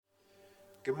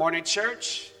Good morning,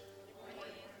 church.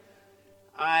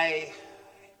 I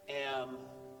am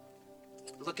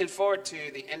looking forward to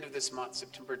the end of this month,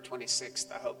 September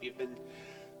 26th. I hope you've been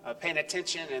paying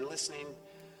attention and listening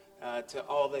to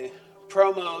all the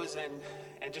promos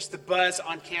and just the buzz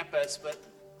on campus. But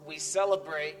we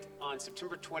celebrate on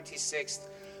September 26th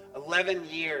 11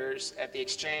 years at the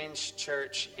Exchange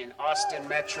Church in Austin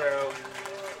Metro.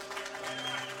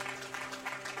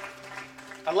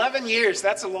 11 years,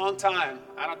 that's a long time.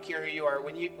 I don't care who you are.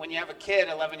 When you have a kid,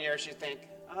 11 years, you think,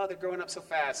 oh, they're growing up so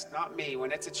fast. Not me.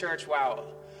 When it's a church, wow.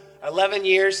 11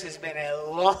 years has been a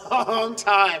long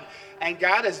time, and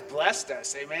God has blessed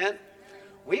us, amen?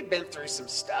 We've been through some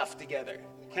stuff together.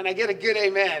 Can I get a good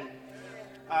amen?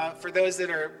 For those that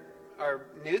are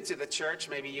new to the church,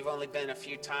 maybe you've only been a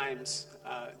few times,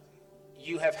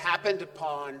 you have happened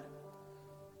upon,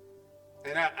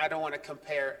 and I don't want to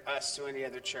compare us to any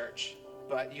other church,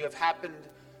 but you have happened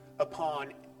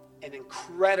upon an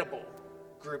incredible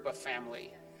group of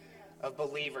family of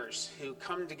believers who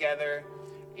come together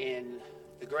in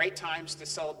the great times to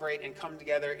celebrate and come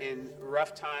together in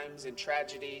rough times and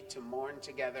tragedy to mourn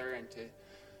together and to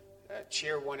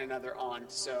cheer one another on.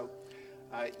 So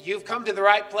you've come to the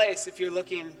right place if you're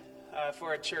looking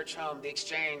for a church home. The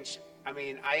Exchange, I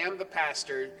mean, I am the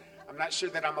pastor. I'm not sure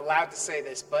that I'm allowed to say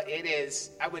this, but it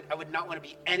is. I would not want to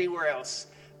be anywhere else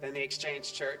than the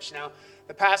Exchange Church. Now,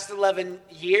 the past 11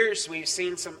 years, we've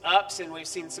seen some ups and we've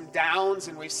seen some downs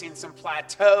and we've seen some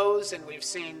plateaus and we've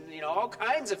seen, all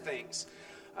kinds of things.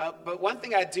 But one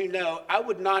thing I do know, I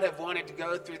would not have wanted to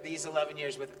go through these 11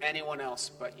 years with anyone else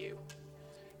but you.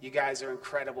 You guys are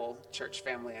incredible church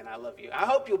family, and I love you. I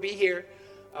hope you'll be here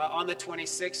on the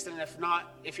 26th, and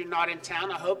if you're not in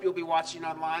town, I hope you'll be watching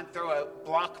online. Throw a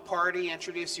block party,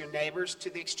 introduce your neighbors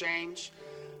to the Exchange.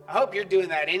 I hope you're doing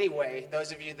that anyway.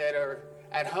 Those of you that are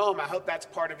at home, I hope that's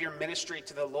part of your ministry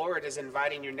to the Lord, is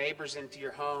inviting your neighbors into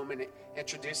your home and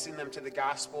introducing them to the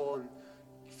gospel and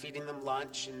feeding them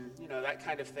lunch and, that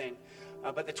kind of thing.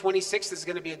 But the 26th is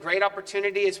going to be a great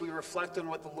opportunity as we reflect on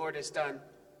what the Lord has done.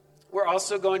 We're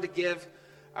also going to give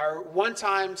our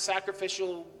one-time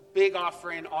sacrificial big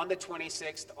offering on the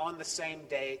 26th on the same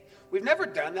day. We've never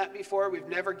done that before. We've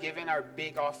never given our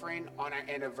big offering on our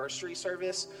anniversary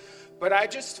service. But I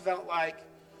just felt like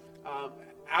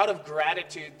out of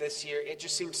gratitude this year, it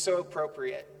just seemed so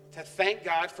appropriate to thank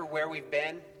God for where we've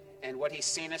been and what he's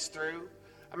seen us through.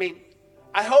 I mean,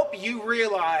 I hope you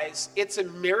realize it's a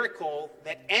miracle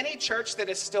that any church that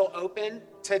is still open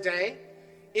today,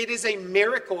 it is a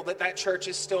miracle that church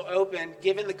is still open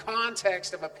given the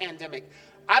context of a pandemic.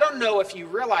 I don't know if you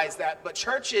realize that, but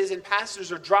churches and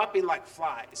pastors are dropping like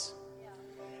flies.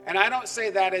 And I don't say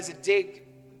that as a dig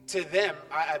to them.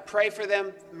 I pray for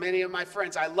them, many of my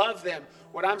friends. I love them.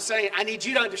 What I'm saying, I need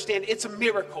you to understand, it's a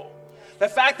miracle. The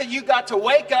fact that you got to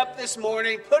wake up this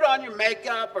morning, put on your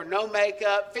makeup or no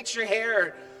makeup, fix your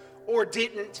hair or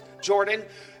didn't, Jordan.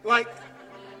 I'm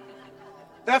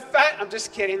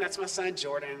just kidding. That's my son,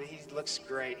 Jordan. He looks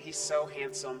great. He's so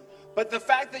handsome. But the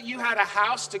fact that you had a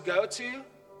house to go to,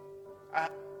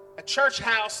 a church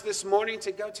house this morning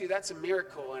to go to, that's a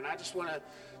miracle. And I just want to,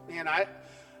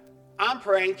 I'm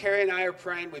praying. Carrie and I are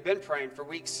praying. We've been praying for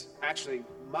weeks, actually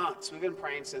months. We've been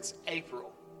praying since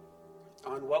April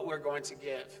on what we're going to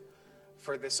give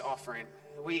for this offering.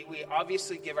 We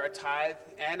obviously give our tithe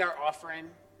and our offering.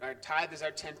 Our tithe is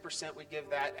our 10%. We give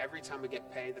that every time we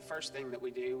get paid. The first thing that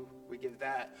we do, we give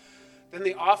that. Then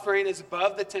the offering is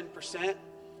above the 10%.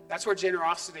 That's where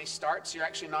generosity starts. You're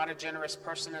actually not a generous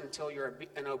person until you're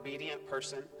an obedient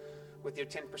person with your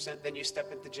 10%. Then you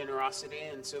step into generosity.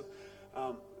 And so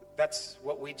that's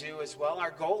what we do as well.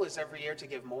 Our goal is every year to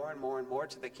give more and more and more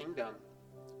to the kingdom.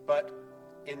 But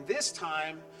in this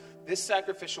time, this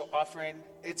sacrificial offering,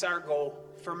 it's our goal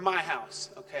for my house,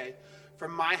 okay? For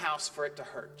my house, for it to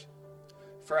hurt,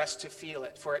 for us to feel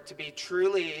it, for it to be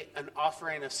truly an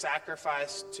offering of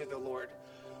sacrifice to the Lord.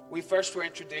 We first were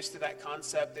introduced to that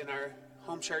concept in our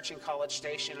home church in College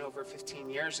Station over 15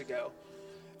 years ago.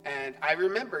 And I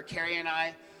remember Carrie and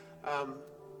I,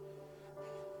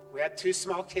 we had 2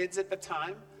 small kids at the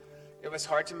time. It was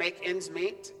hard to make ends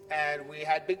meet, and we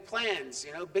had big plans,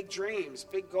 big dreams,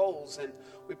 big goals, and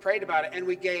we prayed about it, and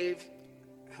we gave,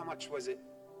 how much was it?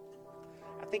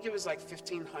 I think it was like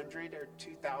 $1,500 or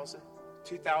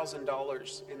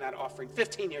 $2,000 in that offering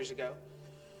 15 years ago.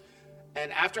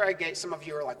 And after I gave, some of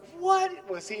you were like, what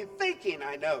was he thinking?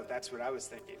 I know, that's what I was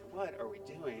thinking. What are we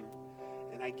doing?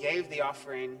 And I gave the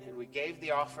offering, and we gave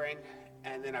the offering,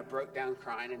 and then I broke down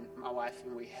crying, and my wife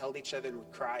and we held each other and we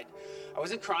cried. I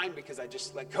wasn't crying because I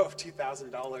just let go of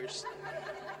 $2,000.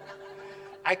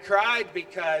 I cried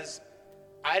because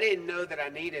I didn't know that I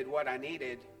needed what I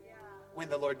needed when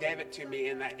the Lord gave it to me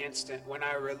in that instant. When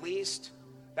I released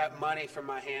that money from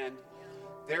my hand,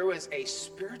 there was a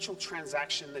spiritual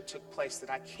transaction that took place that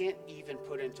I can't even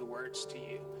put into words to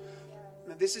you.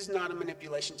 Now, this is not a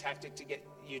manipulation tactic to get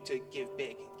you to give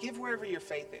big. Give wherever your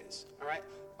faith is, all right?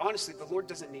 Honestly, the Lord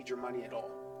doesn't need your money at all,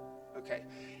 okay?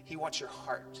 He wants your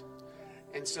heart.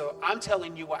 And so I'm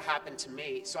telling you what happened to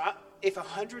me. So if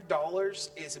 $100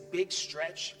 is a big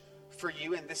stretch for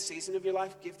you in this season of your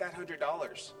life, give that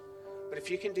 $100. But if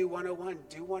you can do 101,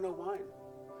 do 101.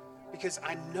 Because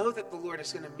I know that the Lord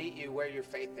is going to meet you where your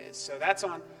faith is. So that's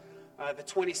on the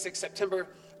 26th, September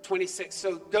 26th.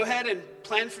 So go ahead and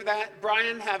plan for that.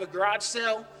 Brian, have a garage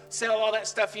sale. Sell all that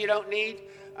stuff you don't need.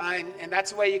 And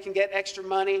that's the way you can get extra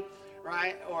money,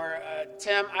 right? Or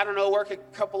Tim, I don't know, work a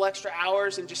couple extra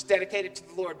hours and just dedicate it to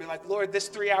the Lord. Be like, Lord, this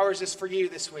 3 hours is for you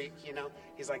this week. You know,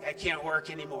 he's like, I can't work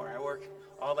anymore. I work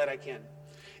all that I can.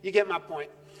 You get my point.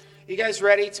 You guys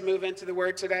ready to move into the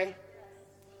word today?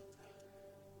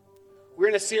 We're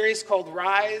in a series called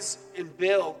Rise and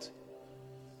Build.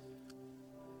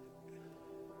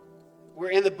 We're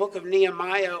in the book of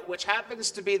Nehemiah, which happens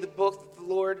to be the book that the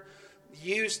Lord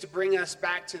used to bring us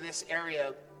back to this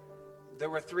area.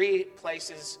 There were three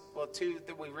places, well, two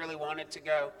that we really wanted to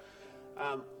go.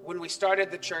 When we started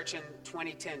the church in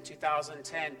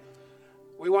 2010,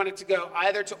 we wanted to go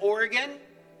either to Oregon,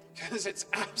 because it's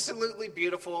absolutely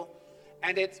beautiful,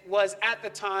 and it was at the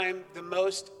time the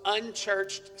most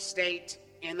unchurched state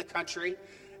in the country.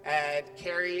 And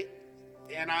Carrie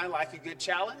and I like a good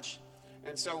challenge,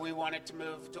 and so we wanted to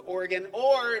move to Oregon.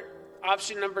 Or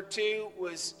option number two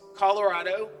was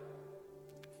Colorado.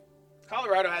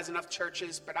 Colorado has enough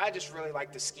churches, but I just really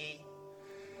like to ski.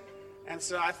 And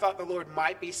so I thought the Lord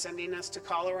might be sending us to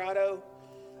Colorado.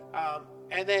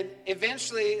 And then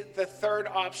eventually the third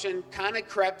option kind of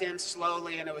crept in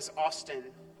slowly, and it was Austin.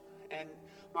 And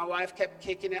my wife kept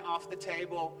kicking it off the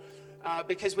table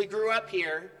because we grew up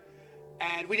here,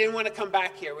 and we didn't want to come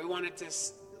back here.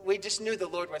 We just knew the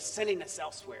Lord was sending us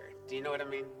elsewhere. Do you know what I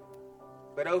mean?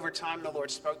 But over time, the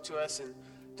Lord spoke to us and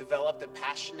developed a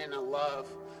passion and a love,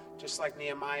 just like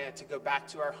Nehemiah, to go back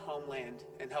to our homeland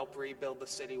and help rebuild the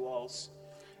city walls.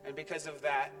 And because of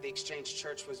that, the Exchange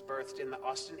Church was birthed in the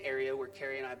Austin area where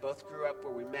Carrie and I both grew up,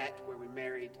 where we met, where we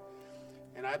married.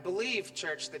 And I believe,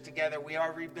 church, that together we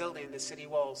are rebuilding the city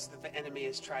walls that the enemy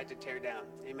has tried to tear down.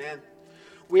 Amen.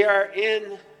 We are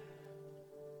in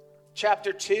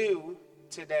chapter 2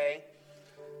 today.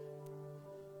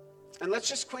 And let's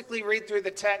just quickly read through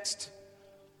the text.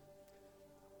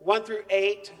 1 through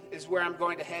 8 is where I'm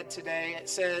going to head today. It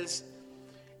says,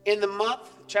 in the month,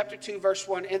 chapter 2, verse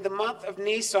 1, in the month of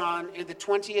Nisan, in the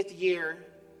 20th year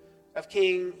of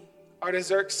King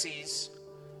Artaxerxes,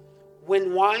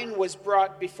 when wine was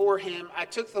brought before him, I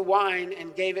took the wine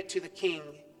and gave it to the king.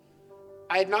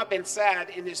 I had not been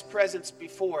sad in his presence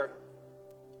before.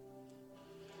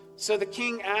 So the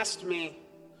king asked me,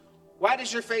 why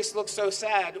does your face look so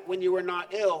sad when you were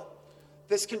not ill?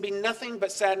 This can be nothing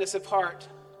but sadness of heart.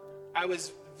 I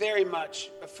was very much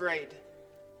afraid.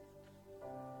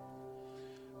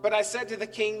 But I said to the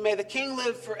king, may the king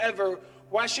live forever.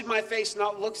 Why should my face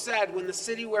not look sad when the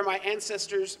city where my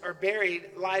ancestors are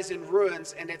buried lies in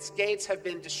ruins and its gates have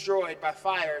been destroyed by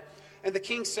fire? And the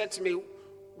king said to me,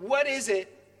 what is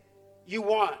it you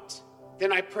want?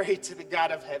 Then I prayed to the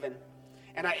God of heaven,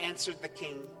 and I answered the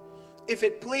king, if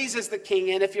it pleases the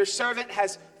king, and if your servant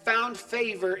has found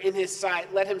favor in his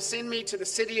sight, let him send me to the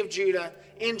city of Judah,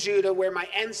 in Judah, where my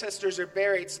ancestors are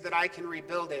buried, so that I can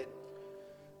rebuild it.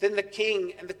 Then the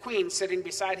king and the queen sitting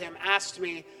beside him asked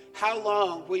me, how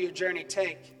long will your journey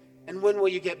take, and when will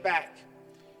you get back?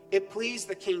 It pleased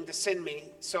the king to send me,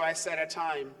 so I set a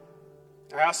time.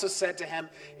 I also said to him,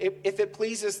 if it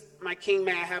pleases my king,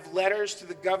 may I have letters to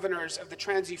the governors of the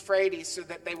Trans-Euphrates so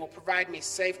that they will provide me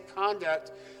safe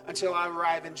conduct until I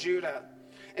arrive in Judah.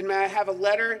 And may I have a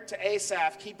letter to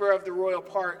Asaph, keeper of the royal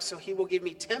park, so he will give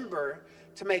me timber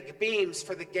to make beams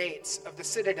for the gates of the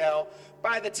citadel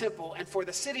by the temple and for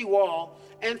the city wall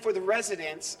and for the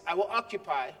residence I will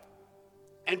occupy.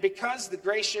 And because the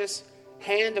gracious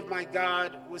hand of my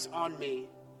God was on me,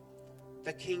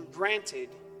 the king granted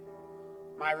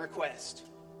my request.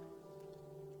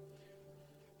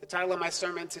 The title of my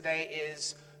sermon today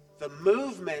is The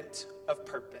Movement of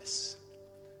Purpose.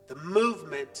 The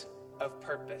Movement of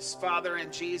Purpose. Father,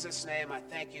 in Jesus' name, I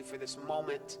thank you for this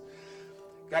moment.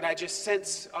 God, I just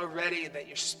sense already that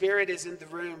your spirit is in the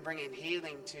room, bringing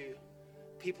healing to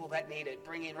people that need it,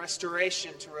 bringing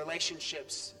restoration to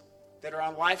relationships that are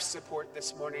on life support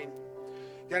this morning.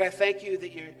 God, I thank you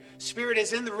that your Spirit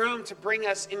is in the room to bring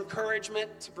us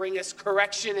encouragement, to bring us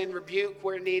correction and rebuke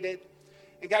where needed.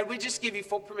 And God, we just give you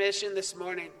full permission this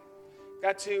morning,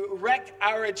 God, to wreck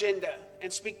our agenda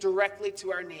and speak directly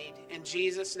to our need. In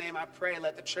Jesus' name I pray.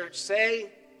 Let the church say,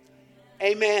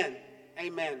 amen.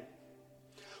 Amen.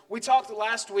 We talked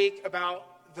last week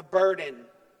about the burden,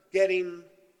 getting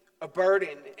a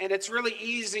burden. And it's really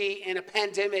easy in a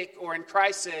pandemic or in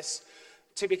crisis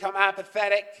to become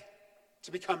apathetic,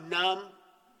 to become numb,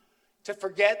 to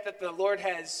forget that the Lord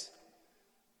has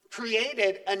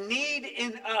created a need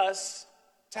in us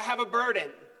to have a burden,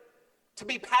 to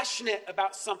be passionate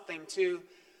about something, to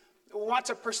want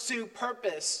to pursue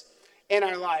purpose in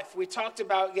our life. We talked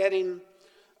about getting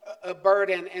a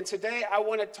burden, and today I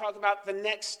want to talk about the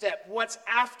next step. What's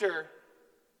after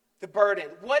the burden?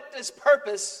 What does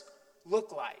purpose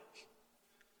look like?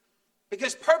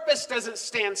 Because purpose doesn't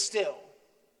stand still.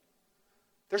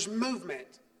 There's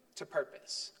movement to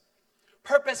purpose.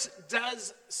 Purpose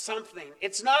does something.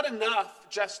 It's not enough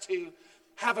just to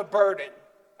have a burden.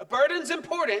 A burden's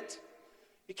important.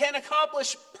 You can't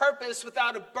accomplish purpose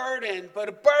without a burden, but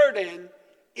a burden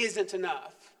isn't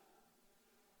enough.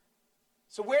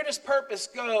 So where does purpose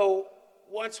go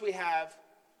once we have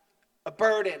a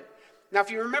burden? Now, if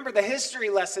you remember the history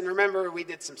lesson, remember we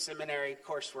did some seminary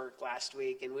coursework last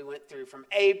week, and we went through from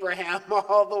Abraham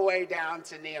all the way down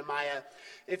to Nehemiah.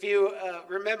 If you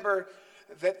remember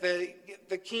that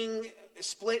the king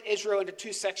split Israel into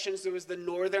two sections. There was the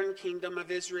northern kingdom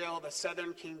of Israel, the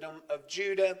southern kingdom of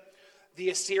Judah.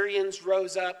 The Assyrians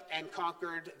rose up and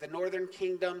conquered the northern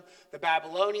kingdom. The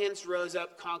Babylonians rose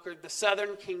up, conquered the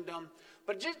southern kingdom.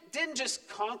 But didn't just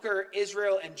conquer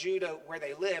Israel and Judah where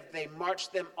they lived. They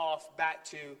marched them off back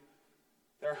to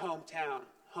their hometown,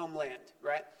 homeland,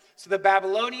 right? So the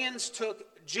Babylonians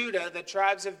took Judah, the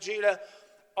tribes of Judah,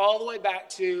 all the way back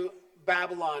to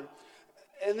Babylon.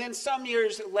 And then some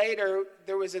years later,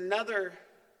 there was another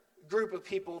group of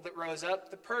people that rose up.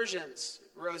 The Persians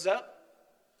rose up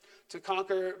to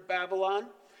conquer Babylon.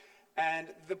 And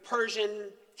the Persian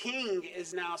king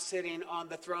is now sitting on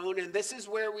the throne. And this is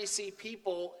where we see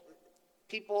people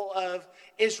of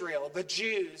Israel, the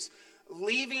Jews,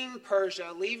 leaving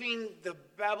Persia, leaving the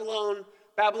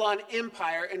Babylon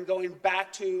Empire and going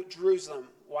back to Jerusalem.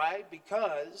 Why?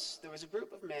 Because there was a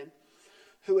group of men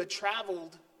who had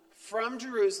traveled from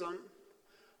Jerusalem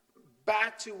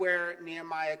back to where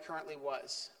Nehemiah currently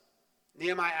was.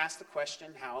 Nehemiah asked the question,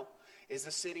 how is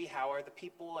the city? How are the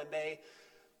people? And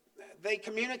they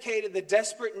communicated the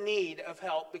desperate need of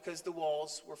help because the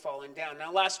walls were falling down.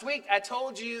 Now, last week, I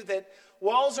told you that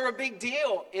walls are a big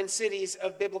deal in cities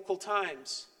of biblical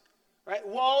times, right?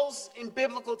 Walls in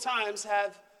biblical times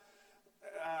have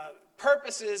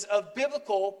purposes of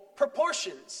biblical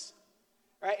proportions,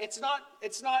 right? It's not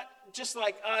just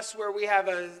like us where we have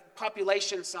a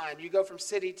population sign. You go from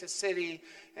city to city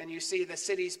and you see the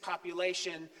city's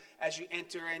population as you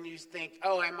enter and you think,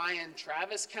 oh, am I in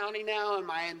Travis County now?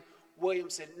 Am I in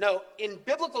Williamson? No, in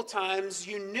biblical times,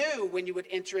 you knew when you would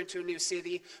enter into a new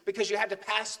city because you had to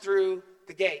pass through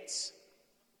the gates.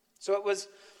 So it was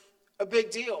a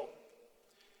big deal.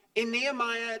 In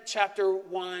Nehemiah chapter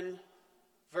 1,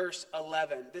 verse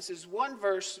 11, this is one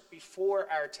verse before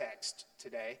our text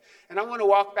today. And I want to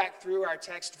walk back through our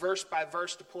text verse by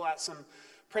verse to pull out some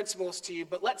principles to you.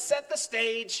 But let's set the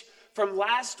stage from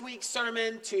last week's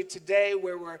sermon to today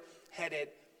where we're headed.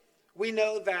 We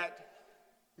know that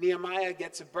Nehemiah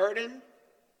gets a burden.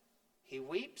 He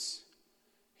weeps.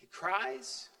 He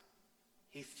cries.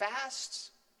 He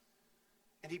fasts.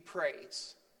 And he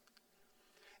prays.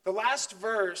 The last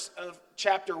verse of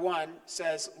chapter 1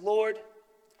 says, Lord,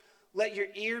 let your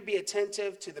ear be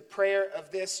attentive to the prayer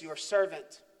of this your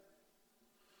servant,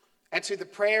 and to the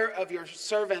prayer of your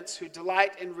servants who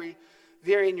delight in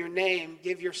revering your name.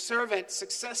 Give your servant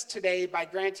success today by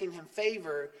granting him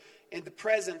favor in the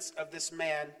presence of this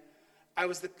man. I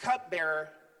was the cupbearer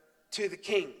to the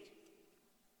king.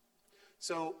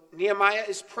 So Nehemiah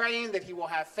is praying that he will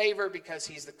have favor because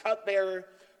he's the cupbearer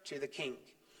to the king.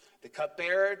 The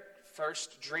cupbearer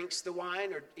first drinks the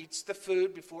wine or eats the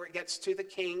food before it gets to the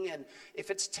king. And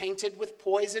if it's tainted with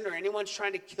poison or anyone's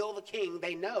trying to kill the king,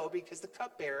 they know because the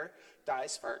cupbearer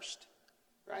dies first,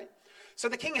 right? So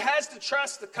the king has to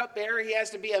trust the cupbearer. He has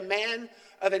to be a man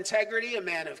of integrity, a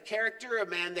man of character, a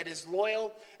man that is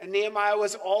loyal. And Nehemiah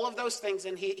was all of those things.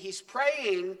 And he's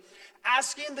praying,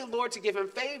 asking the Lord to give him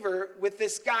favor with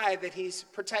this guy that he's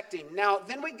protecting. Now,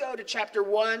 then we go to chapter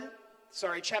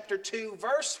 2,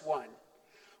 verse 1.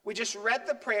 We just read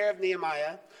the prayer of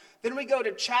Nehemiah. Then we go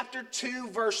to chapter 2,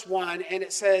 verse 1, and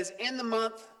it says, in the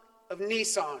month of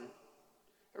Nisan.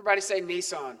 Everybody say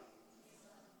Nisan.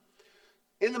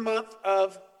 in the month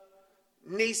of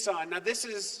Nisan. Now this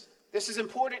is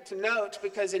important to note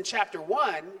because in chapter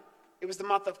 1, it was the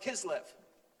month of Kislev.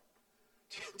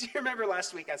 Do you remember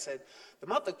last week I said, the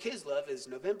month of Kislev is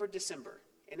November, December.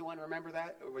 Anyone remember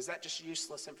that? Or was that just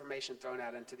useless information thrown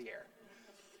out into the air?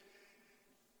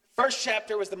 First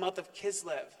chapter was the month of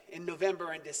Kislev in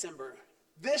November and December.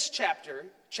 This chapter,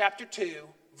 chapter 2,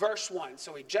 verse 1.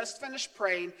 So we just finished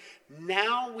praying.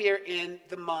 Now we are in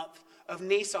the month of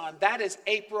Nisan. That is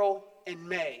April and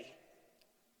May.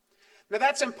 Now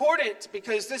that's important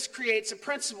because this creates a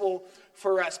principle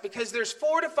for us, because there's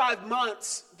 4 to 5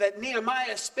 months that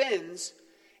Nehemiah spends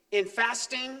in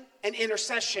fasting and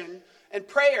intercession and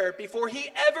prayer before he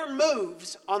ever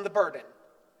moves on the burden.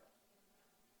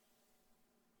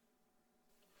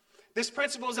 This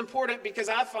principle is important because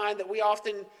I find that we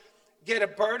often get a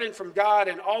burden from God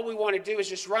and all we want to do is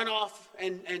just run off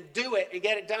and do it and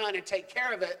get it done and take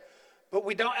care of it, but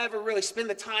we don't ever really spend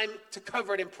the time to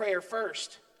cover it in prayer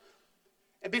first.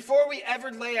 And before we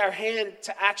ever lay our hand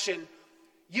to action,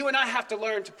 you and I have to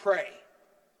learn to pray.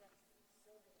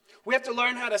 We have to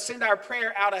learn how to send our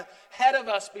prayer out ahead of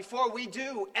us before we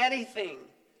do anything,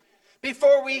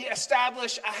 before we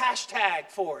establish a hashtag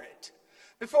for it,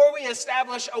 before we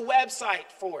establish a website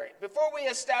for it, before we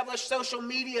establish social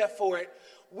media for it.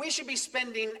 We should be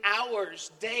spending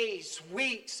hours, days,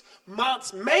 weeks,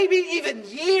 months, maybe even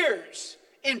years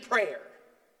in prayer.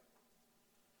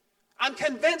 I'm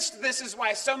convinced this is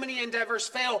why so many endeavors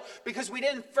fail, because we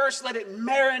didn't first let it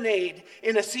marinate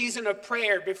in a season of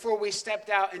prayer before we stepped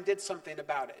out and did something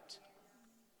about it.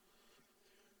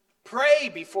 Pray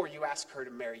before you ask her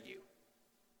to marry you.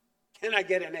 Can I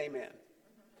get an amen?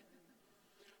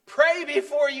 Pray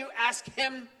before you ask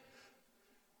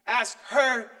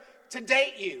her to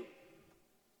date you.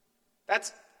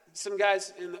 That's some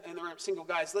guys in the room, single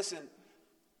guys, listen,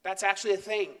 that's actually a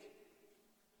thing.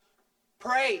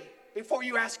 Pray before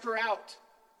you ask her out.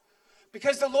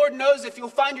 Because the Lord knows if you'll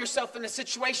find yourself in a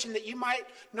situation that you might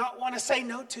not want to say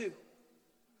no to.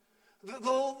 The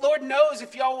Lord knows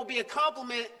if y'all will be a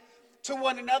compliment to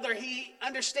one another. He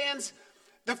understands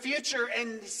the future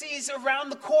and sees around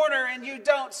the corner and you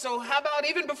don't. So how about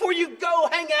even before you go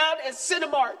hang out at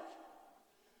Cinemark?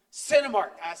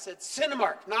 Cinemark. I said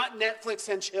Cinemark, not Netflix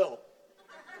and chill.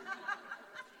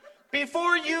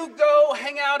 Before you go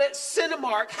hang out at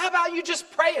Cinemark, how about you just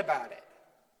pray about it?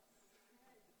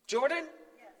 Jordan?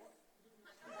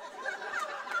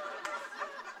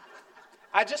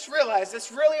 I just realized this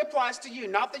really applies to you.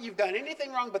 Not that you've done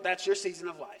anything wrong, but that's your season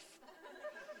of life.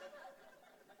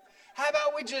 How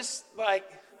about we just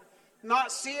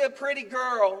not see a pretty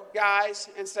girl, guys,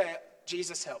 and say,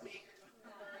 Jesus help me.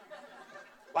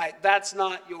 That's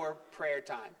not your prayer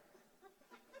time.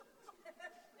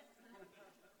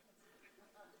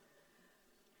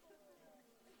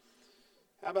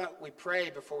 How about we pray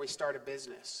before we start a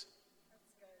business?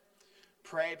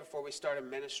 Pray before we start a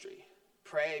ministry.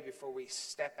 Pray before we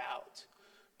step out.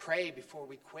 Pray before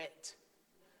we quit.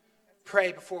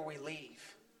 Pray before we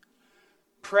leave.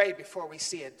 Pray before we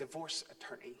see a divorce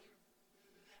attorney.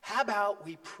 How about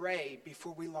we pray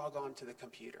before we log on to the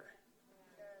computer?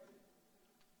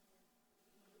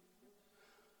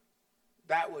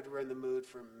 That would ruin the mood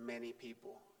for many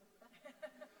people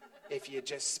if you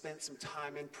just spent some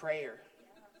time in prayer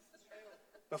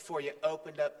before you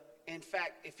opened up. In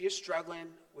fact, if you're struggling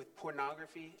with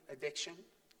pornography addiction,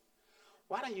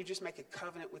 why don't you just make a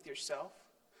covenant with yourself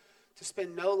to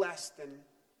spend no less than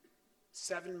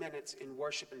 7 minutes in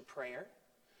worship and prayer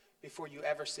before you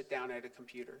ever sit down at a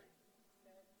computer?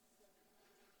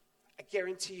 I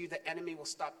guarantee you the enemy will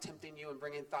stop tempting you and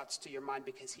bringing thoughts to your mind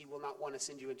because he will not want to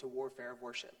send you into warfare of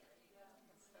worship.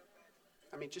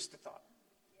 I mean, just a thought.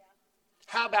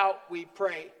 How about we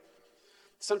pray?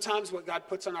 Sometimes what God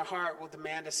puts on our heart will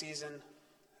demand a season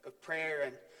of prayer.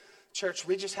 And church,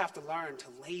 we just have to learn to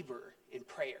labor in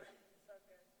prayer.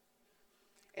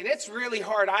 And it's really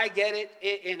hard. I get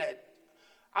it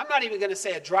I'm not even going to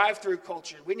say a drive-through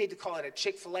culture. We need to call it a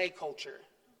Chick-fil-A culture.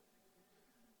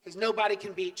 Because nobody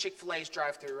can beat Chick-fil-A's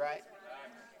drive-through, right?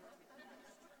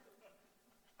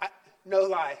 No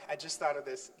lie, I just thought of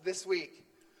this. This week,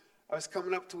 I was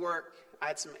coming up to work. I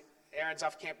had some errands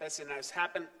off campus, and I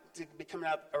happened to be coming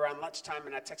up around lunchtime,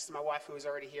 and I texted my wife, who was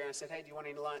already here, and I said, hey, do you want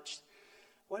any lunch?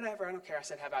 Whatever, I don't care. I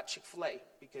said, how about Chick-fil-A?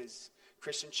 Because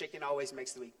Christian chicken always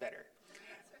makes the week better.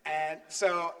 And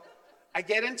so I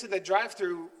get into the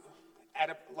drive-through at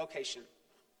a location,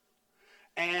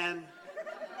 and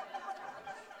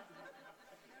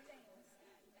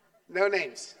no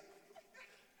names.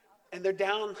 And they're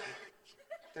down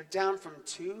from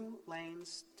 2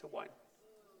 lanes to 1.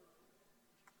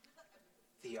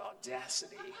 The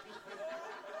audacity.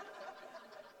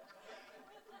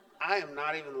 I am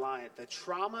not even lying. The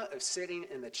trauma of sitting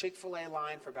in the Chick-fil-A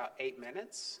line for about 8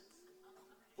 minutes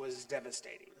was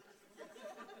devastating.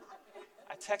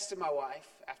 I texted my wife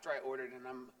after I ordered, and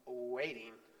I'm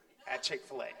waiting at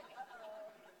Chick-fil-A. I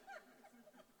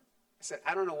said,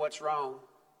 I don't know what's wrong,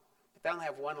 but they only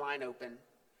have one line open,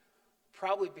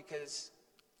 probably because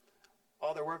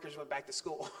all their workers went back to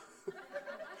school.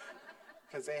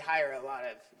 Because they hire a lot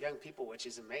of young people, which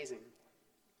is amazing.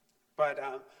 But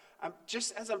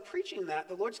as I'm preaching that,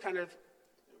 the Lord's kind of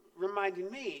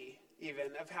reminding me even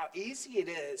of how easy it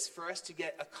is for us to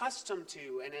get accustomed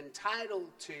to and entitled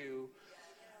to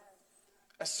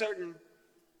a certain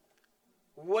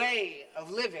way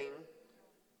of living,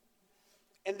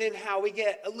 and then how we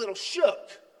get a little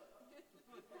shook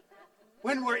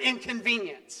when we're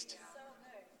inconvenienced.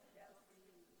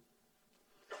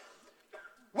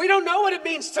 We don't know what it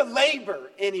means to labor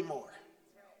anymore.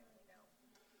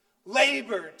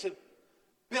 Labor to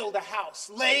build a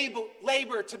house,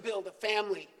 labor to build a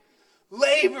family,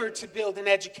 labor to build an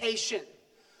education,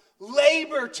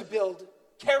 labor to build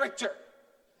character,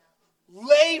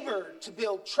 labor to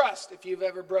build trust. If you've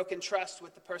ever broken trust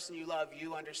with the person you love,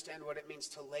 you understand what it means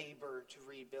to labor to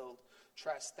rebuild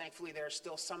trust. Thankfully, there are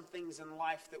still some things in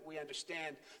life that we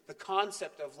understand the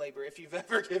concept of labor. If you've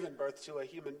ever given birth to a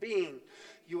human being,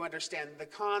 you understand the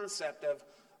concept of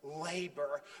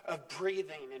labor, of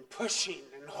breathing and pushing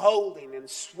and holding and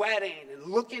sweating and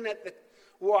looking at the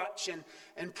watch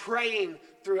and praying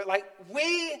through it. Like,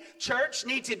 we, church,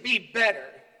 need to be better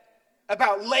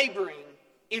about laboring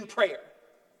in prayer.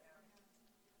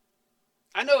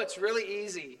 I know it's really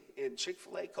easy in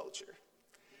Chick-fil-A culture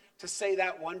to say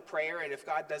that one prayer, and if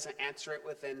God doesn't answer it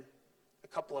within a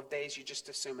couple of days, you just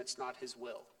assume it's not his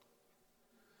will.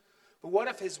 But what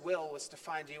if his will was to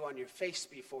find you on your face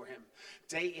before him,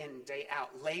 day in, day out,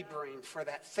 laboring for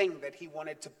that thing that he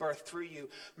wanted to birth through you?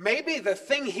 Maybe the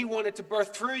thing he wanted to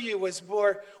birth through you was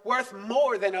worth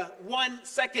more than a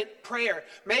 1-second prayer.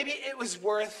 Maybe it was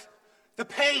worth the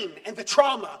pain and the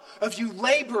trauma of you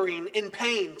laboring in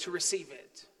pain to receive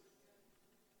it.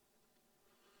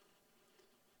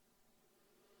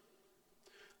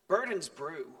 Burdens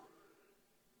brew.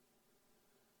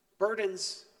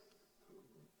 Burdens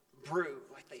brew,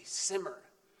 like they simmer,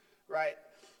 right?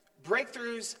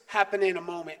 Breakthroughs happen in a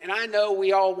moment, and I know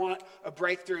we all want a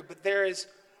breakthrough, but there is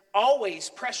always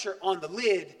pressure on the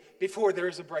lid before there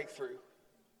is a breakthrough.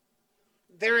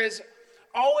 There is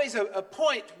always a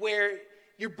point where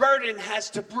your burden has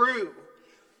to brew.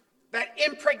 That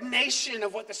impregnation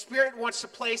of what the Spirit wants to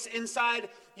place inside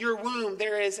your womb,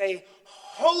 there is a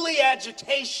holy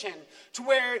agitation to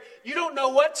where you don't know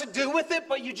what to do with it,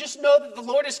 but you just know that the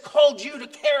Lord has called you to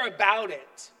care about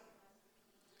it.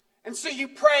 And so you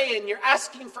pray and you're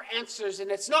asking for answers, and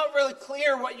it's not really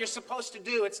clear what you're supposed to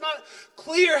do. It's not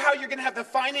clear how you're going to have the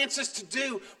finances to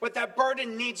do what that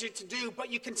burden needs you to do,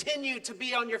 but you continue to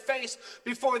be on your face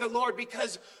before the Lord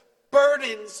because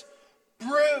burdens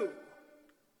brew.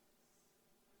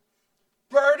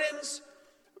 Burdens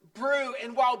brew,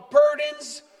 and while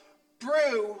burdens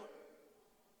brew,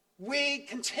 we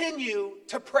continue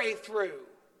to pray through.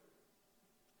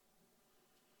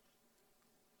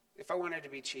 If I wanted to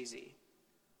be cheesy,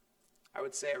 I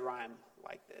would say a rhyme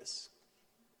like this.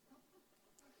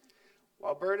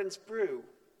 While burdens brew,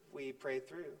 we pray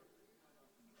through.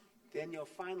 Then you'll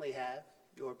finally have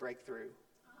your breakthrough.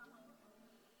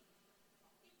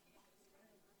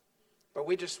 But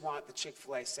we just want the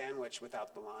Chick-fil-A sandwich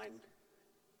without the line.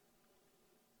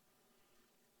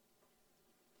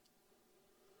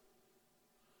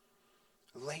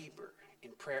 Labor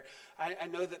in prayer. I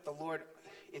know that the Lord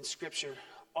in Scripture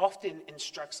often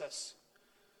instructs us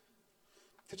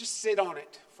to just sit on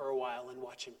it for a while and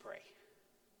watch him pray.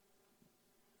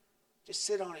 Just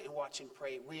sit on it and watch him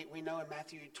pray. We know in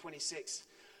Matthew 26,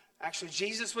 actually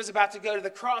Jesus was about to go to the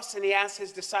cross and he asked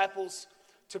his disciples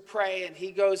to pray, and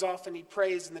he goes off and he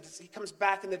prays, and he comes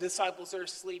back and the disciples are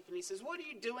asleep, and he says, "What are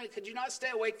you doing? Could you not stay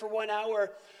awake for 1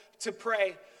 hour to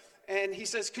pray?" And he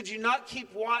says, "Could you not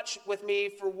keep watch with me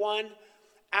for 1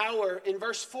 hour?" In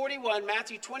verse 41,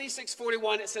 Matthew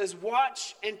 26:41, it says,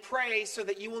 "Watch and pray so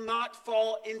that you will not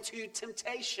fall into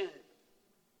temptation."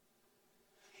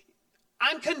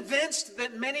 I'm convinced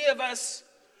that many of us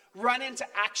run into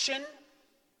action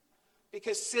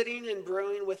because sitting and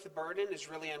brewing with the burden is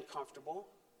really uncomfortable,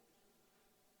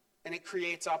 and it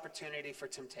creates opportunity for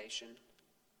temptation.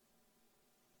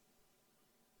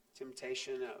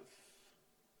 Temptation of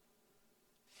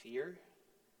fear,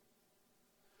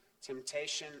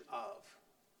 temptation of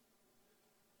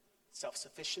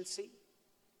self-sufficiency,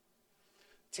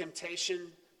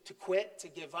 temptation to quit, to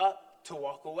give up, to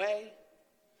walk away.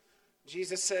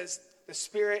 Jesus says the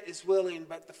spirit is willing,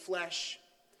 but the flesh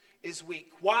is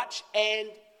weak. Watch and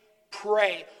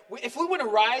pray. If we want to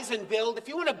rise and build, if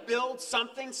you want to build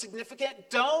something significant,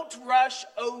 don't rush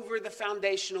over the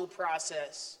foundational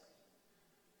process.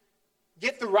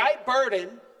 Get the right burden.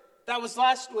 That was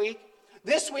last week.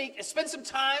 This week, spend some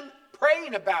time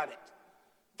praying about it,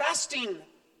 fasting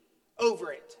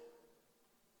over it.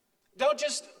 Don't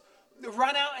just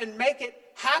run out and make it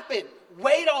happen.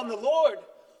 Wait on the Lord.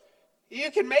 You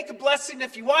can make a blessing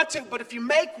if you want to, but if you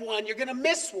make one, you're going to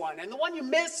miss one. And the one you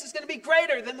miss is going to be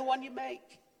greater than the one you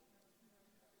make.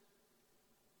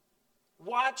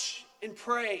 Watch and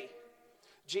pray.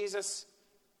 Jesus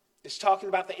is talking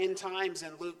about the end times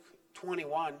in Luke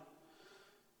 21,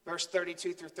 verse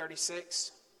 32 through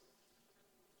 36.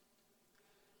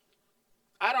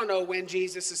 I don't know when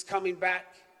Jesus is coming back.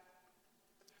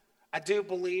 I do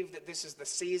believe that this is the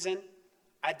season.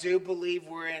 I do believe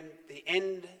we're in the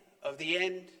end of the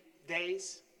end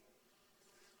days.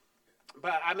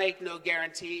 But I make no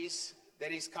guarantees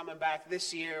that he's coming back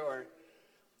this year or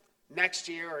next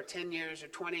year or 10 years or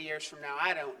 20 years from now.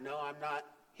 I don't know.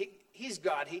 He's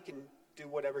God. He can do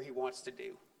whatever he wants to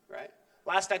do, right?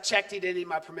 Last I checked, he didn't need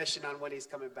my permission on when he's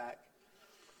coming back.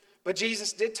 But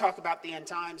Jesus did talk about the end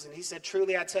times, and he said,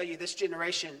 truly I tell you, this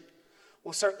generation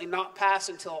will certainly not pass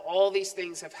until all these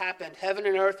things have happened. Heaven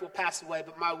and earth will pass away,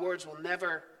 but my words will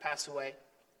never pass away.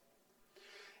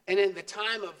 And in the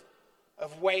time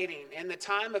of waiting, in the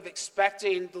time of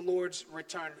expecting the Lord's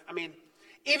return,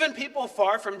 even people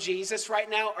far from Jesus right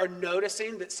now are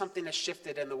noticing that something has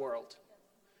shifted in the world,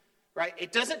 right?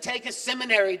 It doesn't take a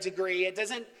seminary degree. It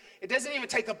doesn't even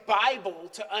take a Bible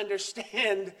to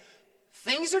understand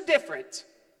things are different,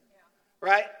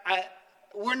 right?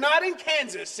 We're not in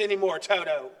Kansas anymore,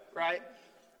 Toto, right?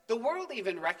 The world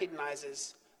even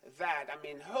recognizes that.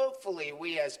 Hopefully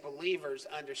we as believers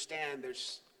understand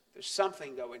there's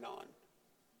something going on.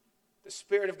 The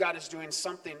Spirit of God is doing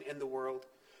something in the world.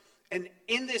 And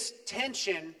in this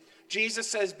tension, Jesus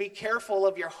says, be careful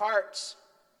of your hearts,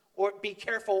 or be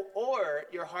careful, or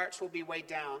your hearts will be weighed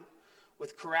down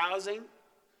with carousing,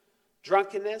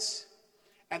 drunkenness,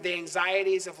 and the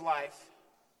anxieties of life.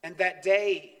 And that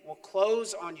day will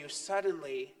close on you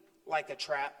suddenly like a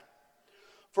trap.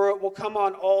 For it will come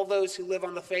on all those who live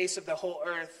on the face of the whole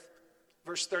earth.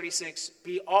 Verse 36,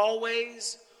 be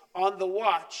always on the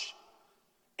watch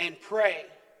and pray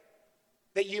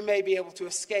that you may be able to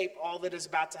escape all that is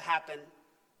about to happen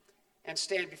and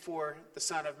stand before the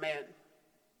Son of Man.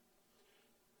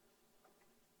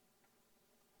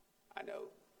 I know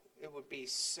it would be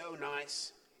so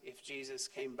nice if Jesus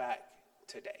came back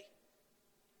today,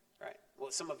 right?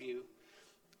 Well, some of you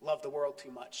love the world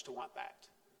too much to want that.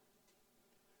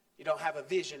 You don't have a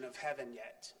vision of heaven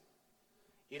yet.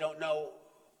 You don't know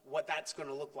what that's going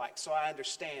to look like. So I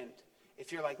understand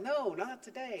if you're like, no, not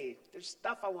today. There's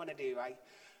stuff I want to do. I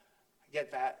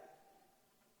get that.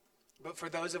 But for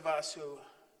those of us who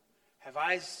have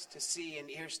eyes to see and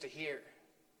ears to hear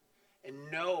and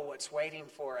know what's waiting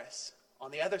for us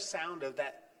on the other sound of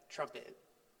that trumpet,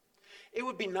 it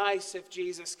would be nice if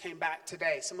Jesus came back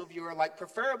today. Some of you are like,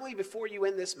 preferably before you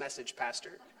end this message,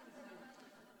 Pastor.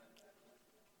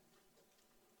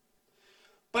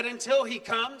 But until he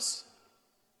comes,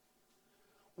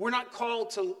 we're not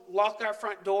called to lock our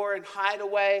front door and hide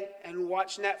away and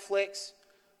watch Netflix,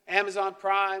 Amazon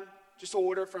Prime, just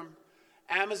order from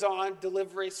Amazon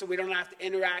delivery so we don't have to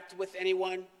interact with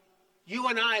anyone. You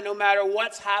and I, no matter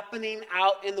what's happening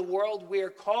out in the world, we are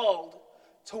called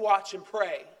to watch and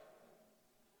pray.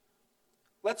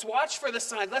 Let's watch for the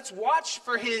sign. Let's watch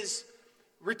for his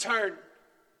return.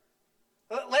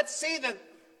 Let's see the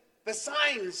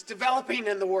signs developing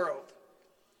in the world.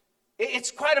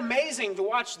 It's quite amazing to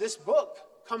watch this book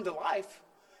come to life.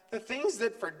 The things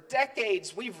that for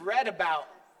decades we've read about,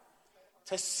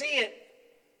 to see it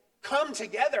come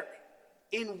together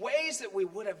in ways that we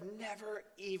would have never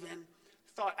even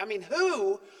thought.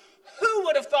 Who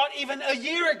would have thought even a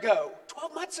year ago,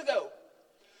 12 months ago,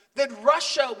 that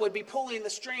Russia would be pulling the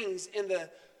strings in the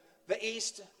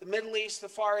East, the Middle East, the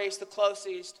Far East, the Close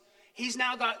East? He's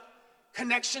now got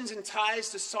connections and ties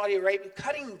to Saudi Arabia,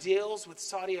 cutting deals with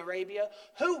Saudi Arabia.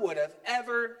 Who would have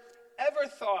ever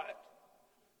thought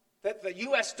that the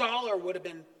U.S. dollar would have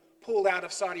been pulled out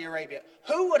of Saudi Arabia?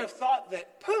 Who would have thought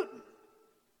that Putin,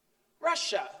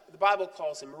 Russia, the Bible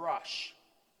calls him Rosh,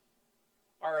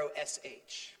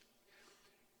 R-O-S-H,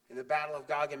 in the battle of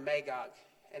Gog and Magog.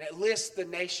 And it lists the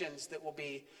nations that will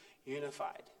be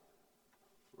unified.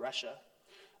 Russia,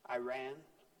 Iran,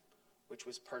 which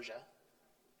was Persia,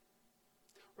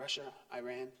 Russia,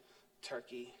 Iran,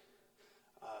 Turkey,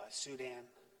 Sudan.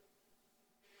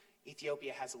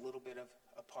 Ethiopia has a little bit of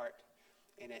a part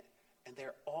in it. And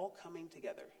they're all coming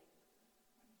together.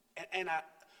 And I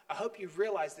hope you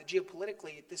realize that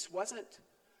geopolitically, this wasn't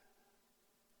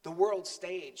the world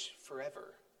stage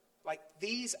forever. Like,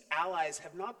 these allies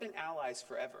have not been allies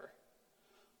forever.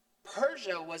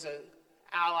 Persia was an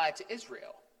ally to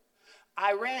Israel.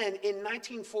 Iran in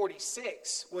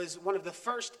 1946 was one of the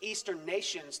first Eastern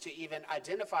nations to even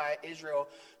identify Israel,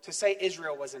 to say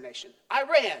Israel was a nation.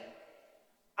 Iran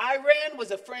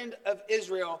was a friend of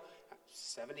Israel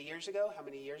 70 years ago. How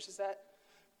many years is that?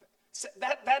 So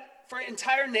that for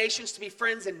entire nations to be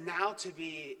friends and now to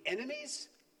be enemies?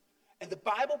 And the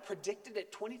Bible predicted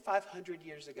it 2,500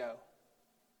 years ago.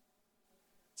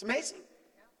 It's amazing.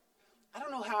 I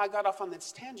don't know how I got off on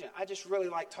this tangent. I just really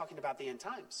like talking about the end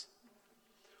times.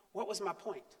 What was my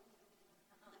point?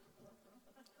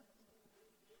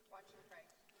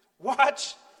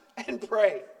 Watch and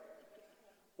pray.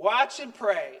 Watch and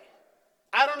pray.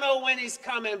 I don't know when he's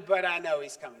coming, but I know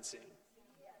he's coming soon.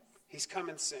 He's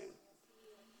coming soon.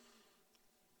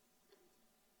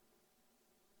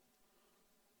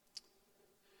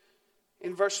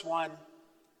 In verse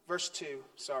 2.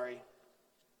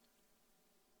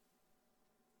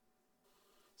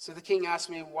 So the king asked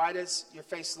me, "Why does your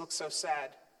face look so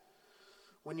sad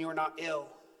when you are not ill?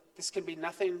 This can be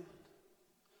nothing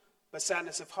but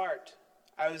sadness of heart."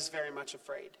 I was very much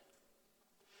afraid.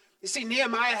 You see,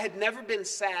 Nehemiah had never been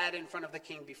sad in front of the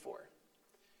king before.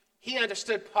 He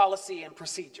understood policy and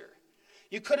procedure.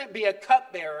 You couldn't be a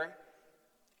cupbearer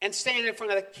and stand in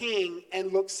front of the king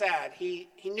and look sad.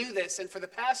 He knew this, and for the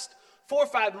past 4 or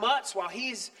 5 months, while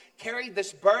he's carried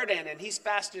this burden and he's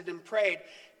fasted and prayed,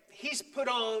 he's put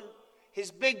on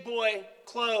his big boy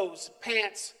clothes,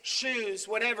 pants, shoes,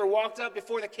 whatever, walked up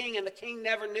before the king, and the king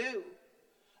never knew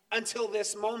until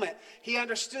this moment. He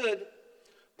understood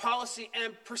policy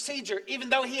and procedure. Even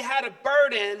though he had a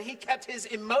burden, he kept his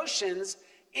emotions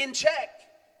in check.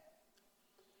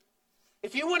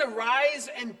 If you want to rise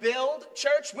and build,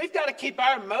 church, we've got to keep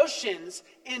our emotions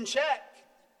in check.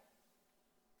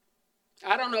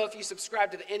 I don't know if you subscribe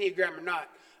to the Enneagram or not.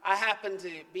 I happen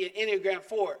to be an Enneagram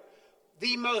 4,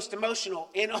 the most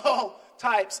emotional in all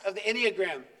types of the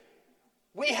Enneagram.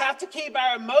 We have to keep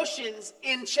our emotions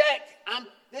in check.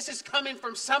 This is coming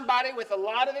from somebody with a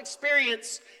lot of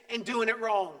experience in doing it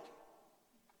wrong.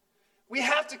 We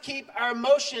have to keep our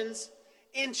emotions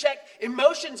in check.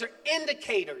 Emotions are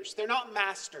indicators. They're not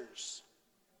masters.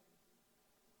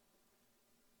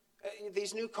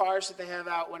 These new cars that they have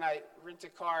out, when I rent a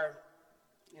car,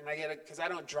 and I get it because I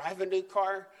don't drive a new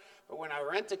car, but when I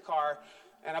rent a car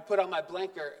and I put on my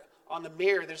blinker, on the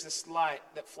mirror there's this light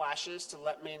that flashes to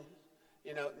let me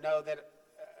know that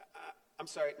I'm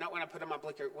sorry, not when I put on my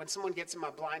blinker, when someone gets in my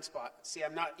blind spot. See,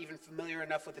 I'm not even familiar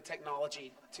enough with the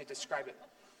technology to describe it.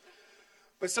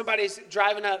 But somebody's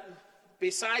driving up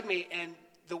beside me, and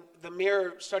the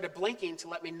mirror started blinking to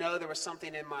let me know there was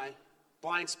something in my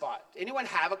blind spot. Anyone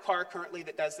have a car currently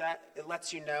that does that? It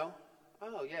lets you know?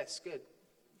 Oh, yes, good.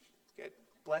 Good.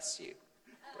 Bless you.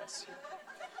 Bless you.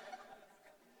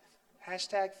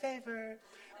 Hashtag favor.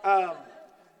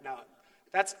 No.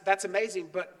 That's amazing,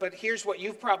 but here's what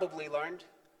you've probably learned.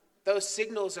 Those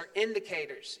signals are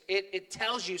indicators. It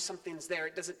tells you something's there.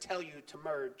 It doesn't tell you to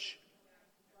merge.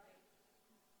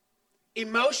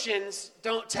 Emotions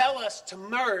don't tell us to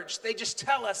merge. They just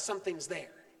tell us something's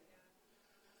there.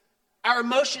 Our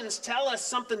emotions tell us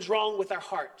something's wrong with our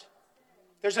heart.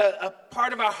 There's a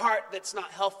part of our heart that's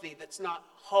not healthy, that's not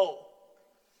whole.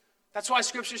 That's why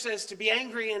Scripture says to be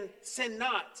angry and sin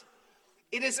not.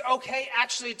 It is okay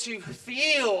actually to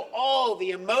feel all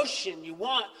the emotion you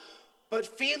want, but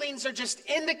feelings are just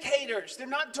indicators. They're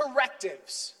not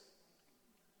directives.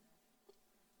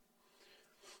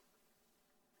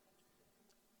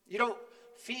 You don't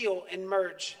feel and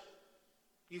merge.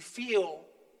 You feel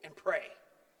and pray.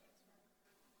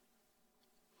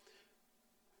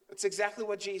 That's exactly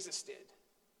what Jesus did.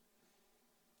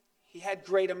 He had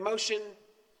great emotion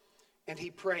and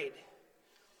he prayed.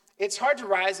 It's hard to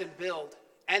rise and build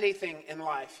anything in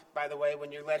life, by the way,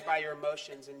 when you're led by your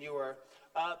emotions and you are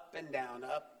up and down,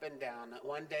 up and down.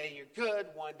 One day you're good,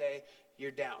 one day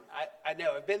you're down. I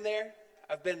know, I've been there.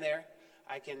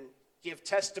 I can give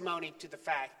testimony to the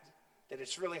fact that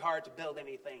it's really hard to build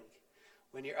anything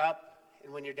when you're up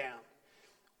and when you're down.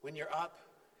 When you're up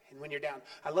and when you're down.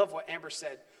 I love what Amber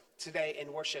said today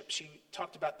in worship. She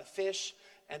talked about the fish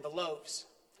and the loaves.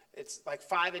 It's like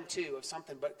 5 and 2 of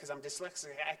something, but because I'm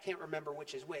dyslexic, I can't remember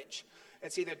which is which.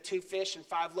 It's either 2 fish and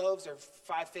 5 loaves or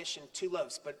 5 fish and 2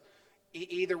 loaves. But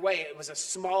either way, it was a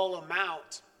small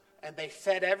amount and they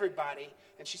fed everybody.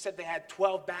 And she said they had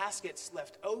 12 baskets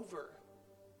left over.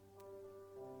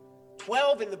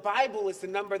 12 in the Bible is the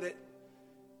number that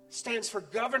stands for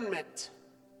government,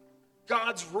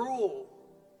 God's rule.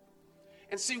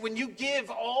 And see, when you give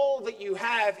all that you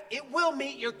have, it will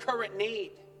meet your current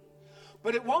need.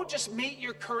 But it won't just meet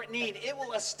your current need. It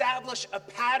will establish a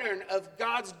pattern of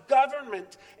God's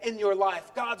government in your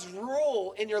life, God's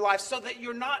rule in your life, so that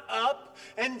you're not up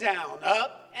and down,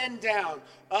 up and down,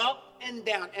 up and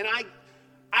down. And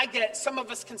I get, some of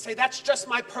us can say, that's just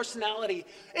my personality.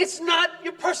 It's not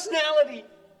your personality.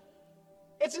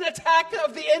 It's an attack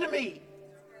of the enemy.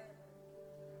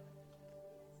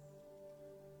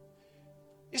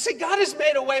 You see, God has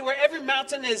made a way where every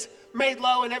mountain is made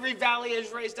low and every valley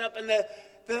is raised up, and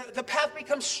the path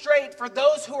becomes straight for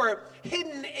those who are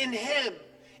hidden in him.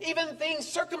 Even things,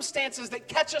 circumstances that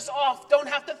catch us off don't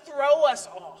have to throw us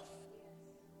off.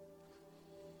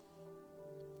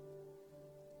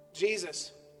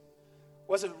 Jesus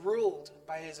wasn't ruled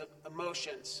by his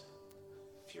emotions.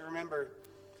 If you remember,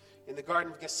 in the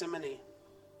Garden of Gethsemane,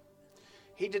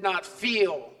 he did not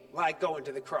feel like going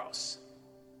to the cross.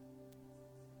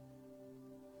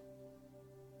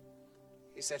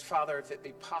 He said, Father, if it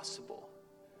be possible,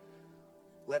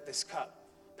 let this cup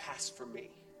pass from me.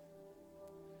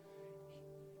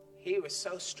 He was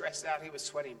so stressed out, he was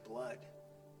sweating blood.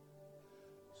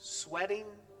 Sweating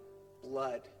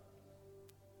blood.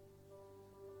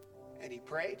 And he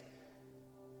prayed,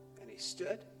 and he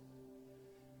stood,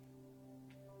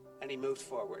 and he moved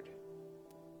forward.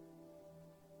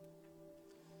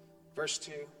 Verse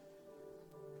 2.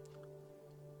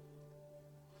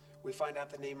 We find out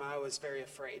that Nehemiah was very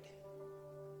afraid.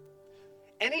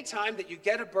 Anytime that you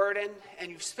get a burden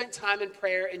and you've spent time in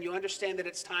prayer and you understand that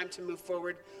it's time to move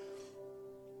forward,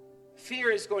 fear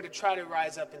is going to try to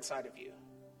rise up inside of you.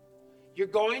 You're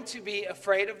going to be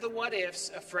afraid of the what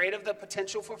ifs, afraid of the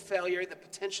potential for failure, the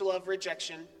potential of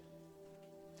rejection.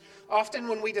 Often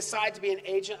when we decide to be an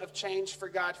agent of change for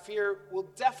God, fear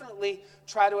will definitely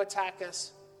try to attack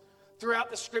us.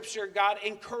 Throughout the scripture, God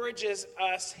encourages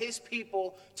us, his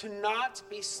people, to not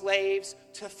be slaves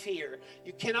to fear.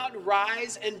 You cannot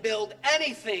rise and build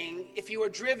anything if you are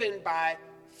driven by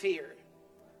fear.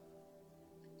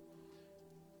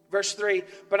 Verse 3,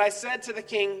 but I said to the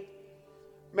king,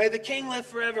 may the king live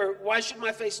forever. Why should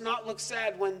my face not look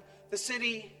sad when the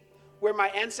city where my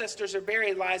ancestors are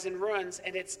buried lies in ruins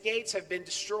and its gates have been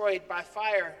destroyed by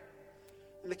fire?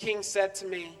 And the king said to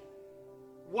me,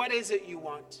 what is it you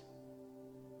want?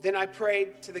 Then I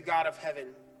prayed to the God of heaven.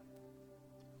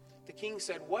 The king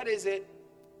said, what is it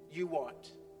you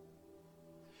want?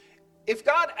 If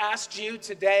God asked you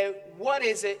today, what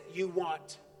is it you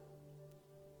want?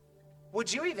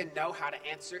 Would you even know how to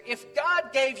answer? If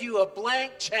God gave you a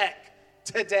blank check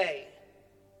today,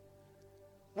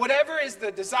 whatever is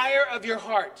the desire of your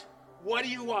heart, what do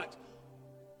you want?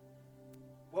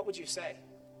 What would you say?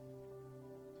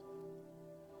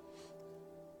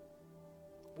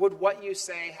 Would what you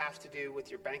say have to do with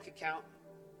your bank account?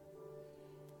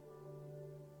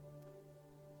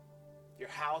 Your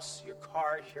house, your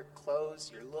car, your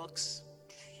clothes, your looks?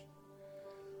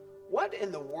 What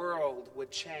in the world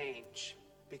would change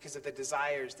because of the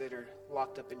desires that are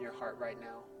locked up in your heart right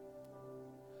now?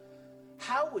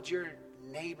 How would your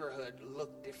neighborhood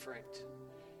look different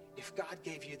if God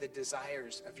gave you the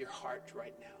desires of your heart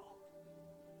right now?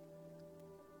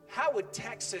 How would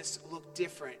Texas look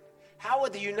different? How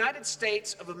would the United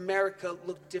States of America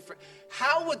look different?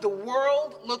 How would the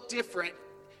world look different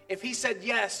if he said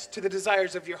yes to the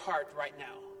desires of your heart right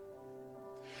now?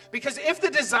 Because if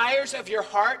the desires of your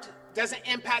heart doesn't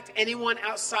impact anyone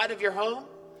outside of your home,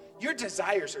 your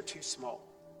desires are too small.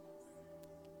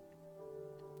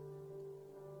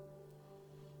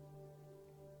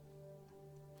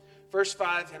 Verse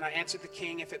 5, and I answered the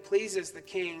king, if it pleases the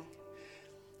king,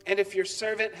 and if your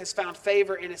servant has found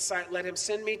favor in his sight, let him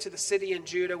send me to the city in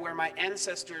Judah where my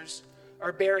ancestors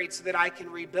are buried so that I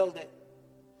can rebuild it.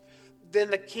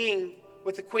 Then the king,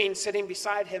 with the queen sitting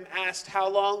beside him, asked, how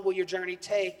long will your journey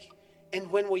take, and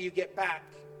when will you get back?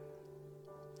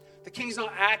 The king's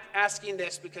not asking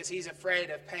this because he's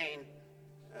afraid of paying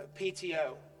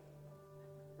PTO,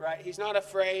 right? He's not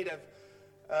afraid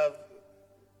of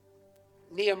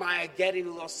Nehemiah getting a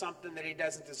little something that he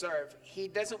doesn't deserve. He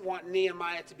doesn't want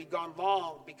Nehemiah to be gone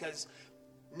long because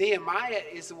Nehemiah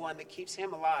is the one that keeps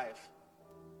him alive.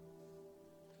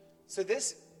 So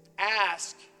this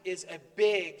ask is a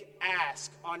big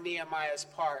ask on Nehemiah's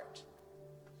part.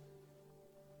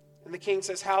 And the king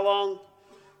says, how long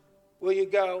will you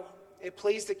go? It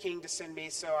pleased the king to send me,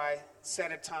 so I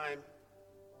set a time.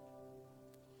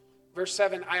 Verse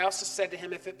 7, I also said to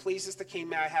him, if it pleases the king,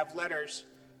 may I have letters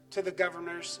to the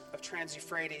governors of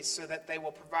Trans-Euphrates so that they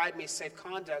will provide me safe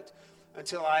conduct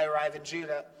until I arrive in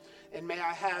Judah. And may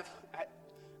I have,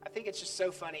 I think it's just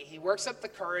so funny. He works up the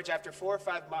courage after 4 or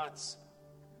 5 months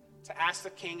to ask the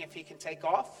king if he can take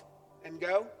off and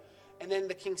go. And then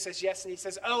the king says yes, and he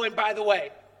says, oh, and by the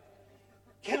way,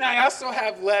 can I also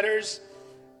have letters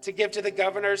to give to the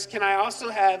governors? Can I also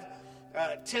have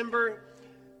timber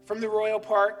from the royal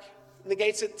park, and the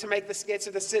gates to make the gates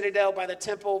of the citadel by the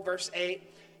temple, verse 8,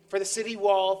 for the city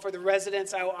wall, for the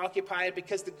residence I will occupy,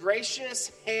 because the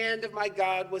gracious hand of my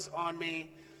God was on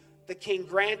me. The king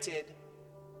granted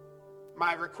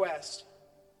my request.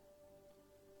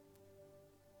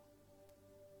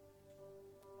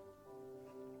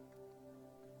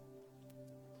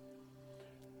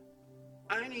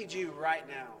 I need you right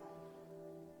now,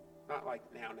 not like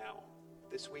now,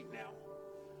 this week now,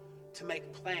 to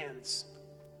make plans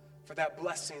for that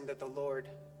blessing that the Lord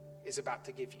is about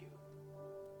to give you.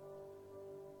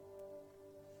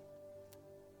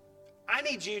 I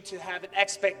need you to have an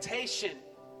expectation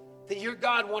that your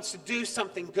God wants to do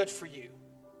something good for you.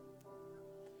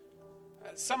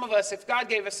 Some of us, if God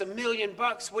gave us $1 million,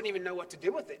 wouldn't even know what to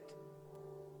do with it.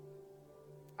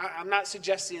 I'm not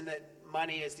suggesting that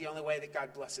money is the only way that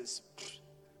God blesses.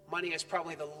 Money is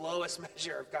probably the lowest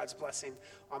measure of God's blessing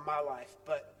on my life,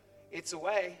 but it's a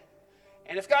way.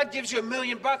 And if God gives you $1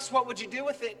 million, what would you do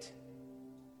with it?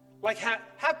 Like,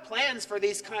 have plans for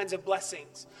these kinds of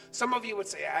blessings. Some of you would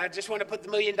say, I just want to put the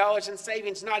 $1 million in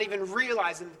savings, not even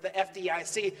realizing that the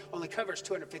FDIC only covers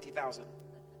 $250,000.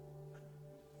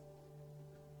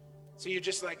 So you're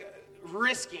just like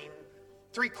risking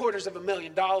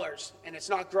 $750,000 and it's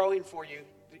not growing for you.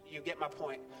 You get my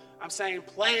point. I'm saying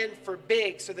plan for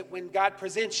big so that when God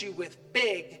presents you with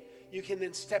big, you can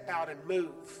then step out and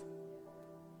move.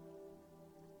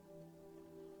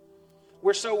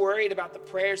 We're so worried about the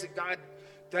prayers that God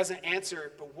doesn't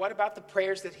answer, but what about the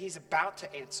prayers that he's about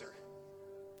to answer?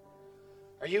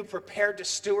 Are you prepared to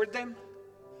steward them?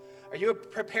 Are you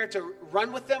prepared to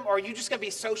run with them? Or are you just going to be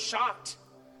so shocked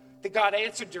that God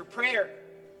answered your prayer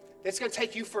that it's going to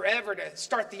take you forever to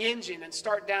start the engine and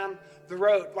start down the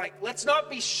road? Like, let's not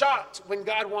be shocked when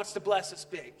God wants to bless us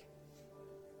big.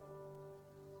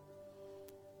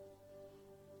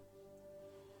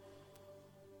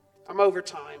 I'm over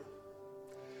time.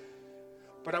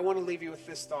 But I want to leave you with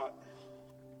this thought.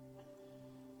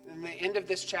 In the end of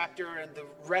this chapter and the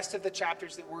rest of the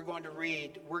chapters that we're going to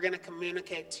read, we're going to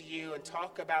communicate to you and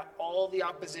talk about all the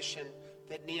opposition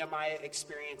that Nehemiah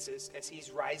experiences as he's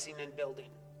rising and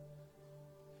building.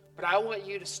 But I want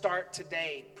you to start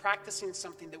today practicing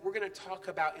something that we're going to talk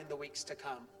about in the weeks to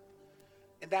come.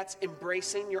 And that's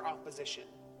embracing your opposition.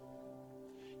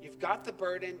 You've got the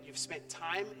burden, you've spent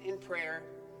time in prayer,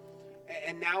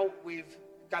 and now we've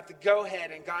got the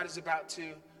go-ahead, and God is about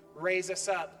to raise us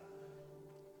up.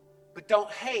 But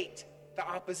don't hate the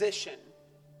opposition,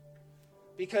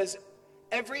 because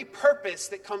every purpose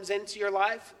that comes into your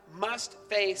life must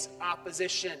face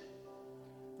opposition.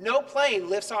 No plane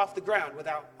lifts off the ground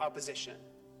without opposition.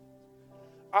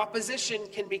 Opposition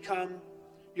can become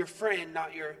your friend,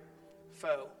 not your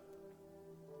foe.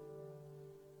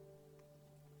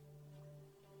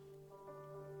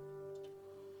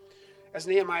 As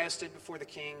Nehemiah stood before the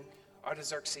king,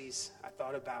 Artaxerxes, I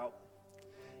thought about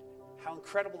how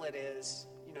incredible it is.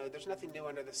 You know, there's nothing new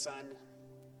under the sun.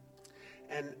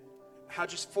 And how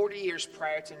just 40 years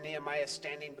prior to Nehemiah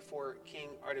standing before King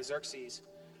Artaxerxes,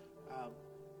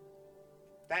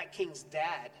 that king's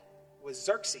dad was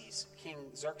Xerxes, King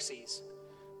Xerxes.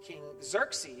 King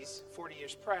Xerxes, 40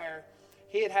 years prior,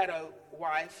 he had a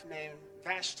wife named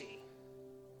Vashti.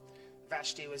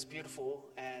 Vashti was beautiful,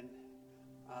 and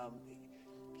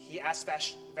he asked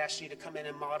Vashti to come in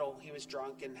and model. He was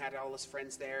drunk and had all his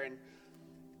friends there,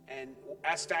 and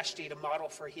asked Vashti to model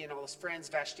for he and all his friends.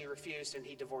 Vashti refused, and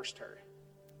he divorced her.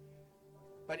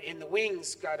 But in the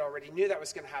wings, God already knew that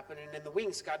was going to happen, and in the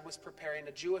wings, God was preparing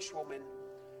a Jewish woman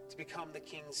to become the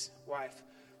king's wife.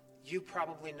 You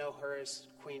probably know her as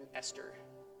Queen Esther.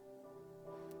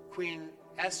 Queen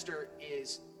Esther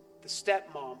is the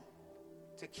stepmom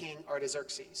to King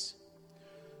Artaxerxes.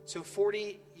 So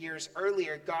 40 years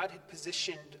earlier, God had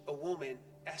positioned a woman,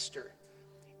 Esther,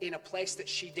 in a place that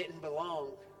she didn't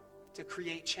belong, to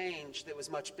create change that was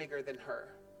much bigger than her.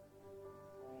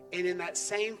 And in that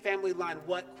same family line,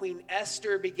 what Queen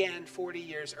Esther began 40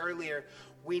 years earlier,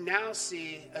 we now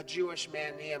see a Jewish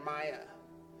man, Nehemiah,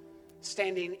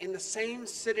 standing in the same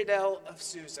citadel of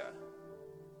Susa.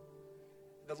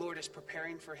 The Lord is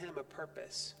preparing for him a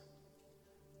purpose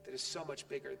that is so much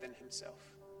bigger than himself.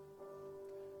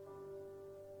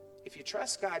 If you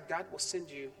trust God, God will send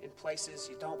you in places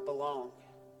you don't belong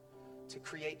to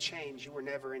create change you were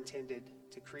never intended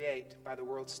to create by the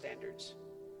world's standards.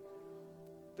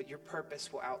 But your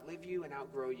purpose will outlive you and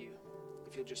outgrow you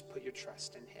if you'll just put your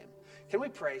trust in him. Can we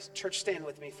pray? Church, stand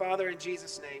with me. Father, in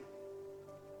Jesus' name.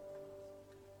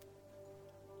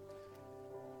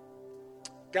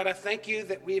 God, I thank you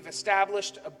that we've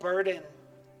established a burden,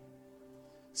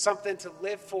 something to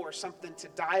live for, something to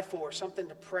die for, something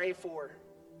to pray for.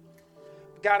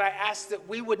 God, I ask that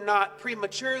we would not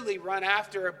prematurely run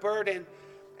after a burden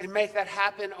and make that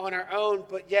happen on our own,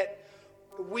 but yet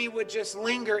we would just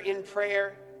linger in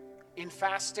prayer, in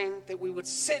fasting, that we would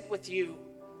sit with you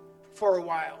for a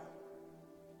while.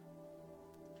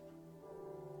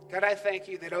 God, I thank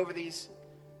you that over these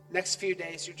next few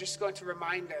days, you're just going to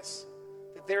remind us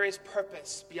that there is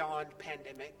purpose beyond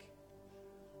pandemic.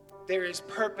 There is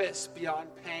purpose beyond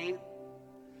pain.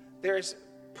 There is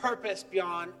purpose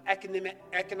beyond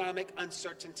economic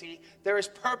uncertainty. There is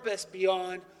purpose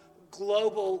beyond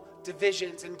global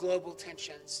divisions and global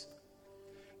tensions.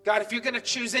 God, if you're going to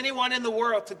choose anyone in the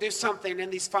world to do something in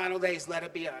these final days, let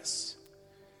it be us.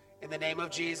 In the name of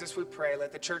Jesus, we pray.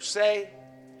 Let the church say,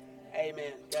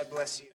 amen. God bless you.